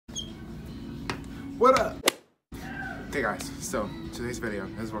What up? Okay guys, so today's video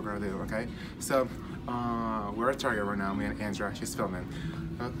is what we're gonna do, okay? So, we're at Target right now, me and Andrea, she's filming.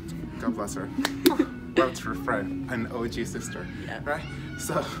 God bless her. That's her friend, an OG sister, right?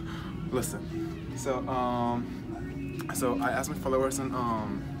 So, listen. So I asked my followers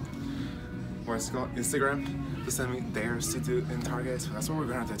on, what's it called, Instagram, to send me theirs to do in Target. So that's what we're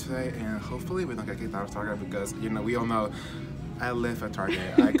gonna do today, and hopefully we don't get kicked out of Target because, you know, we all know I live at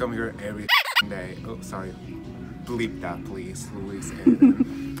Target. I come here every day. Oh, sorry. Bleep that, please, Louise.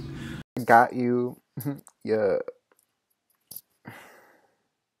 Got you. Yeah.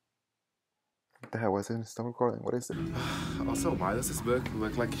 What the hell was it? Stop recording. What is it? Also, why does this book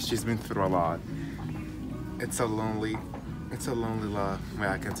look like she's been through a lot? It's a lonely love.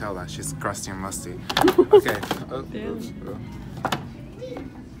 Well, I can tell that she's crusty and musty. Okay. Oh, oops. Oh.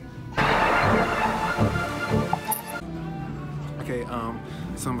 Okay.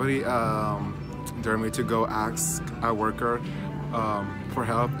 Somebody dared me to go ask a worker for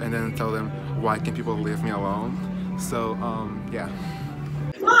help and then tell them, why can people leave me alone? So yeah.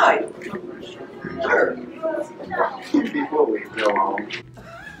 Hi. Sure. People leave me alone.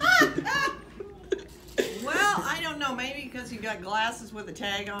 Well, I don't know. Maybe because you got glasses with a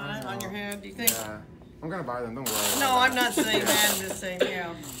tag on it on your head. Do you think? Yeah. I'm gonna buy them. Don't worry. No, I'm not saying that. I'm just saying,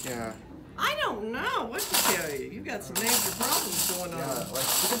 yeah. Yeah. I don't know what to tell you. You got some major problems going on. Yeah, like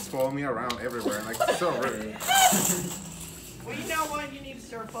she just follow me around everywhere, like so rude. Well, you know what? You need to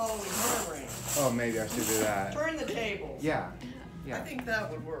start following her around. Oh, maybe I should do that. Turn the tables. Yeah. I think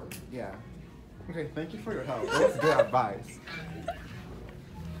that would work. Yeah. Okay, thank you for your help. That was good advice.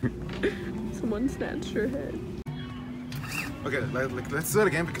 Someone snatched your head. Okay, let's do it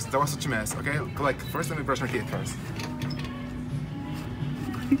again because that was such a mess, okay? Like, first let me brush my teeth first.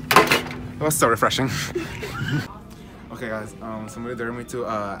 That was so refreshing. Okay guys, somebody dared me to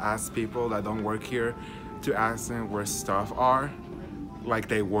ask people that don't work here to ask them where stuff are, like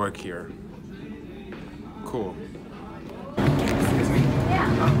they work here. Cool. Excuse me?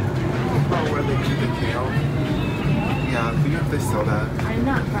 Yeah. Where they keep the kale? Yeah, do you know if they sell that? I'm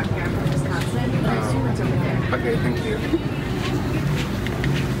not from here, I'm from Wisconsin, but I assume it's over there. Okay, thank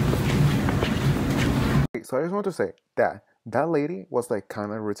you. So I just want to say that lady was like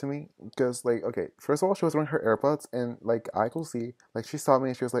kind of rude to me because, like, okay, first of all, she was wearing her AirPods and like I could see, like, she saw me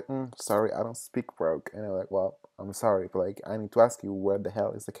and she was like, sorry, I don't speak broke. And I'm like, well, I'm sorry, but like I need to ask you, where the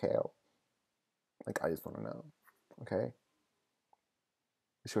hell is the kale? Like, I just want to know. Okay.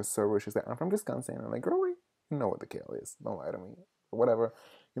 She was so rude. She's like, I'm from Wisconsin. And I'm like, really? You know what the kale is. Don't lie to me. But whatever.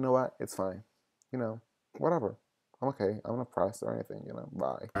 You know what? It's fine. You know, whatever. I'm okay. I'm not pressed or anything, you know.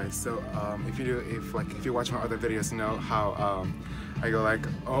 Bye. Alright, so if you watch my other videos, you know how I go like,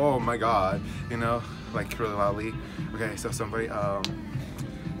 oh my god, you know, like really loudly. Okay, so somebody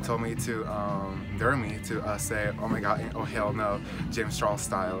told me to dare me to say, oh my god, oh hell no, James Charles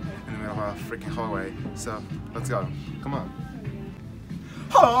style in the middle of a freaking hallway. So let's go. Come on.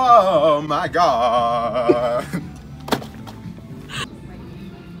 Oh my god.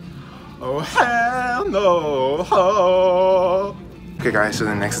 Oh hell no. Oh. Okay guys, so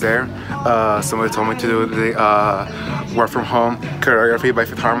the next day, somebody told me to do the work from home choreography by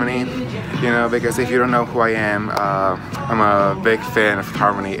Fifth Harmony. You know, because if you don't know who I am, I'm a big fan of Fifth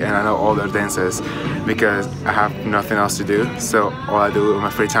Harmony and I know all their dances because I have nothing else to do. So all I do in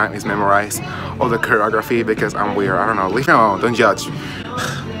my free time is memorize all the choreography because I'm weird. I don't know, leave me alone, don't judge.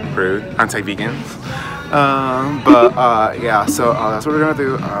 Rude, anti-vegan. Yeah, so that's what we're gonna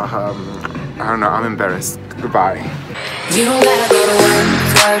do. I don't know, I'm embarrassed. Goodbye. You don't gotta go to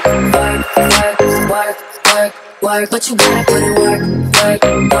work, but you gotta put in work.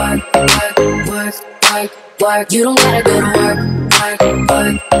 You don't gotta go to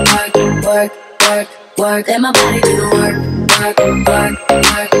work. Let my body do the work.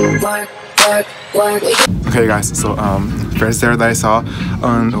 Okay guys, so first there that I saw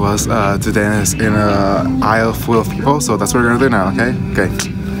was to dance in an aisle full of people, so that's what we're gonna do now, okay? Okay.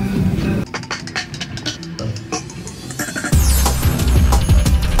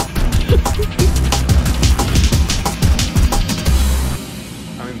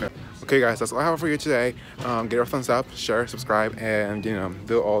 Okay guys, that's all I have for you today. Give it a thumbs up, share, subscribe, and you know,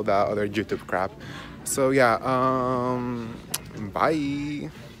 do all that other YouTube crap. So yeah, bye.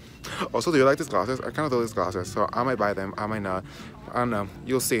 Also, do you like these glasses? I kind of do these glasses, so I might buy them, I might not. I don't know.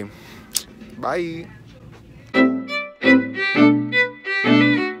 You'll see. Bye.